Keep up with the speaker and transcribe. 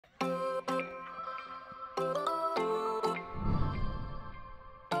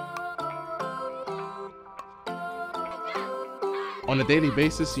on a daily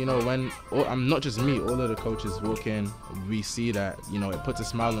basis, you know, when not just me, all of the coaches walk in, we see that, you know, it puts a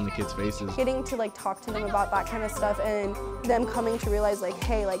smile on the kids' faces. Getting to like talk to them about that kind of stuff and them coming to realize like,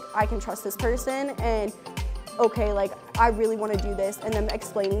 hey, like I can trust this person, and okay, like I really want to do this, and them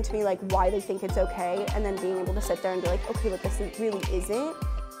explaining to me like why they think it's okay, and then being able to sit there and be like, okay, but this really isn't.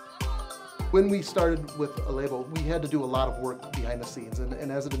 When we started with Elevo, we had to do a lot of work behind the scenes, and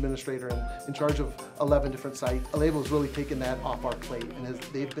as an administrator and in charge of 11 different sites, Elevo's really taken that off our plate, and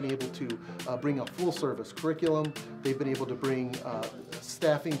they've been able to bring a full service curriculum. They've been able to bring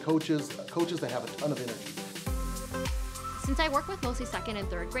staffing coaches that have a ton of energy. Since I work with mostly second and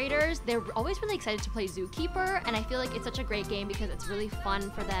third graders, they're always really excited to play Zookeeper, and I feel like it's such a great game because it's really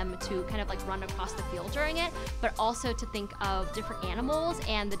fun for them to kind of like run across the field during it, but also to think of different animals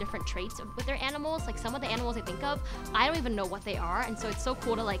and the different traits with their animals. Like some of the animals I think of, I don't even know what they are, and so it's so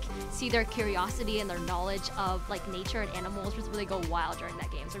cool to like see their curiosity and their knowledge of like nature and animals just really go wild during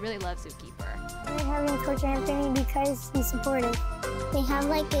that game. So I really love Zookeeper. I like having Coach Anthony because he's supportive. They have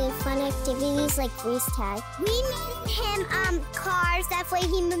like fun activities like freeze tag. We named him cars, that way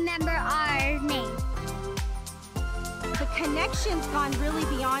he remember our name. The connection's gone really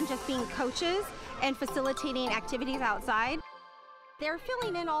beyond just being coaches and facilitating activities outside. They're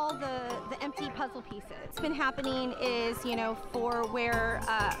filling in all the empty puzzle pieces. What's been happening is, you know, for where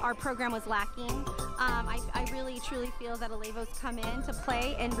our program was lacking, I really truly feel that Elevo's come in to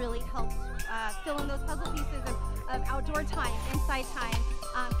play and really help fill in those puzzle pieces of outdoor time, inside time,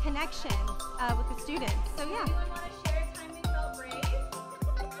 connection with the students. So yeah.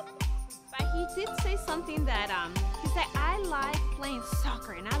 But he did say something that he said, I like playing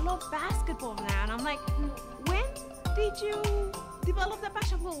soccer and I love basketball now. And I'm like, when did you develop that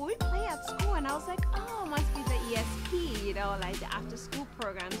passion? Well, we play at school. And I was like, oh, must be the ESP, you know, like the after school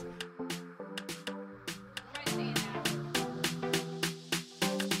programs.